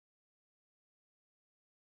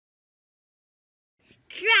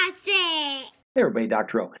Trust it! Hey everybody,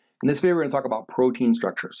 Dr. O. In this video, we're going to talk about protein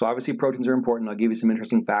structure. So obviously proteins are important. I'll give you some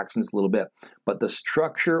interesting facts in just a little bit. But the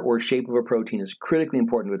structure or shape of a protein is critically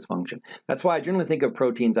important to its function. That's why I generally think of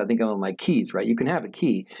proteins, I think of them like keys, right? You can have a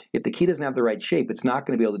key. If the key doesn't have the right shape, it's not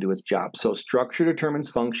going to be able to do its job. So structure determines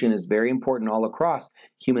function is very important all across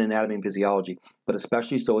human anatomy and physiology, but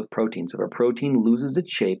especially so with proteins. If a protein loses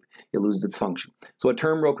its shape, it loses its function. So a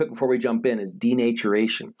term real quick before we jump in is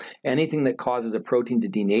denaturation. Anything that causes a protein to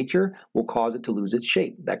denature will cause it to lose its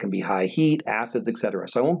shape. That can be high heat, acids, etc.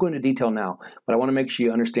 So I won't go into detail now, but I want to make sure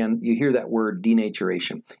you understand, you hear that word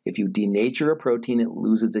denaturation. If you denature a protein, it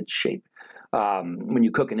loses its shape. When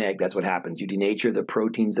you cook an egg, that's what happens. You denature the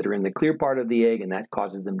proteins that are in the clear part of the egg, and that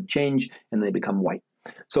causes them to change, and they become white.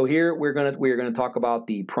 So here we're going to talk about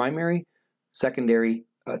the primary, secondary,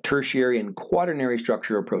 tertiary, and quaternary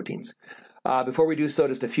structure of proteins. Before we do so,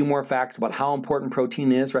 just a few more facts about how important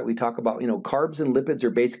protein is, right? We talk about, carbs and lipids are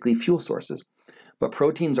basically fuel sources. But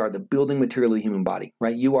proteins are the building material of the human body,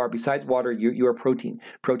 right? You are, besides water, you are protein.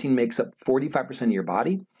 Protein makes up 45% of your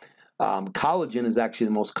body. Collagen is actually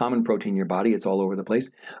the most common protein in your body. It's all over the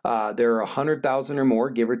place. There are 100,000 or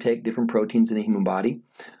more, give or take, different proteins in the human body.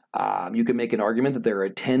 You can make an argument that there are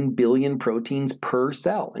 10 billion proteins per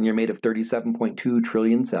cell, and you're made of 37.2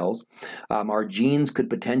 trillion cells. Our genes could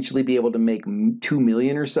potentially be able to make 2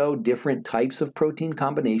 million or so different types of protein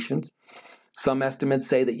combinations. Some estimates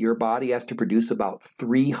say that your body has to produce about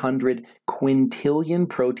 300 quintillion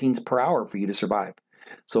proteins per hour for you to survive.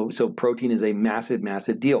 So protein is a massive,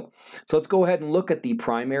 massive deal. So let's go ahead and look at the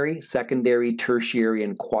primary, secondary, tertiary,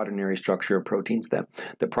 and quaternary structure of proteins then.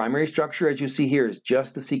 The primary structure, as you see here, is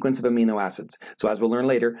just the sequence of amino acids. So as we'll learn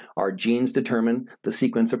later, our genes determine the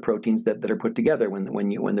sequence of proteins that are put together when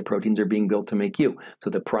the proteins are being built to make you. So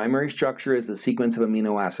the primary structure is the sequence of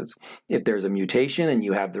amino acids. If there's a mutation and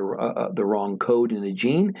you have the wrong code in a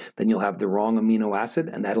gene, then you'll have the wrong amino acid,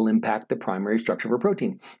 and that'll impact the primary structure of a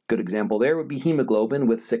protein. Good example there would be hemoglobin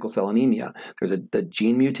with sickle cell anemia. There's the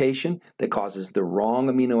gene mutation that causes the wrong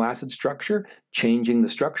amino acid structure, changing the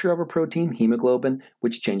structure of a protein, hemoglobin,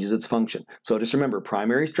 which changes its function. So just remember,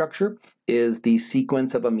 primary structure is the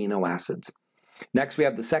sequence of amino acids. Next, we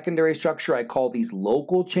have the secondary structure. I call these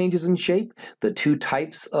local changes in shape. The two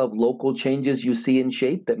types of local changes you see in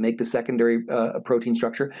shape that make the secondary protein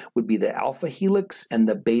structure would be the alpha helix and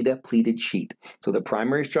the beta pleated sheet. So the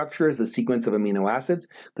primary structure is the sequence of amino acids.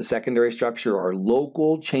 The secondary structure are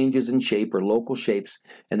local changes in shape or local shapes,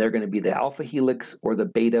 and they're going to be the alpha helix or the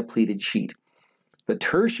beta pleated sheet. The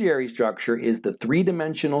tertiary structure is the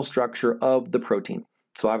three-dimensional structure of the protein.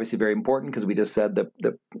 So obviously very important because we just said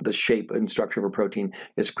the shape and structure of a protein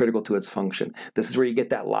is critical to its function. This is where you get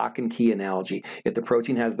that lock and key analogy. If the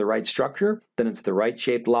protein has the right structure, then it's the right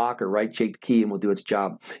shaped lock or right shaped key and will do its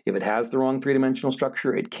job. If it has the wrong three-dimensional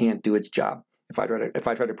structure, it can't do its job. If I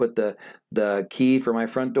try to put the key for my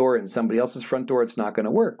front door in somebody else's front door, it's not going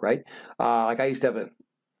to work, right? Like I used to have a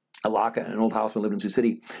lock in an old house when I lived in Sioux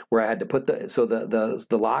City, where I had to put the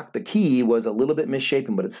lock, the key was a little bit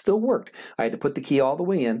misshapen, but it still worked. I had to put the key all the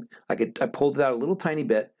way in. I pulled it out a little tiny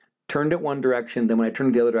bit, turned it one direction, then when I turned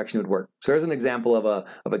it the other direction, it would work. So there's an example of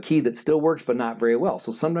a key that still works, but not very well.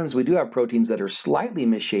 So sometimes we do have proteins that are slightly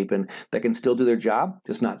misshapen that can still do their job,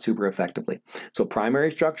 just not super effectively. So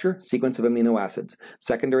primary structure, sequence of amino acids.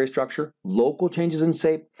 Secondary structure, local changes in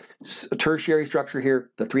shape. Tertiary structure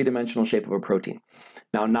here, the three-dimensional shape of a protein.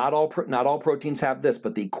 Now, not all proteins have this,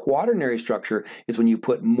 but the quaternary structure is when you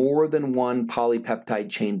put more than one polypeptide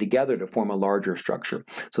chain together to form a larger structure.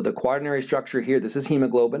 So the quaternary structure here, this is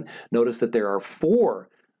hemoglobin. Notice that there are 4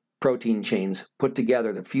 protein chains put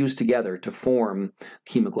together that fuse together to form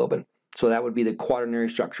hemoglobin. So that would be the quaternary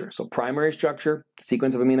structure. So primary structure,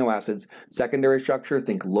 sequence of amino acids. Secondary structure,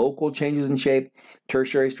 think local changes in shape.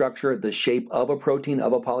 Tertiary structure, the shape of a protein,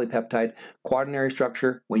 of a polypeptide. Quaternary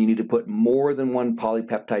structure, when you need to put more than one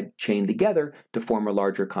polypeptide chain together to form a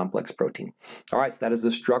larger complex protein. All right, so that is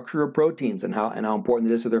the structure of proteins and how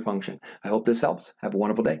important it is to their function. I hope this helps. Have a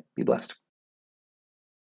wonderful day. Be blessed.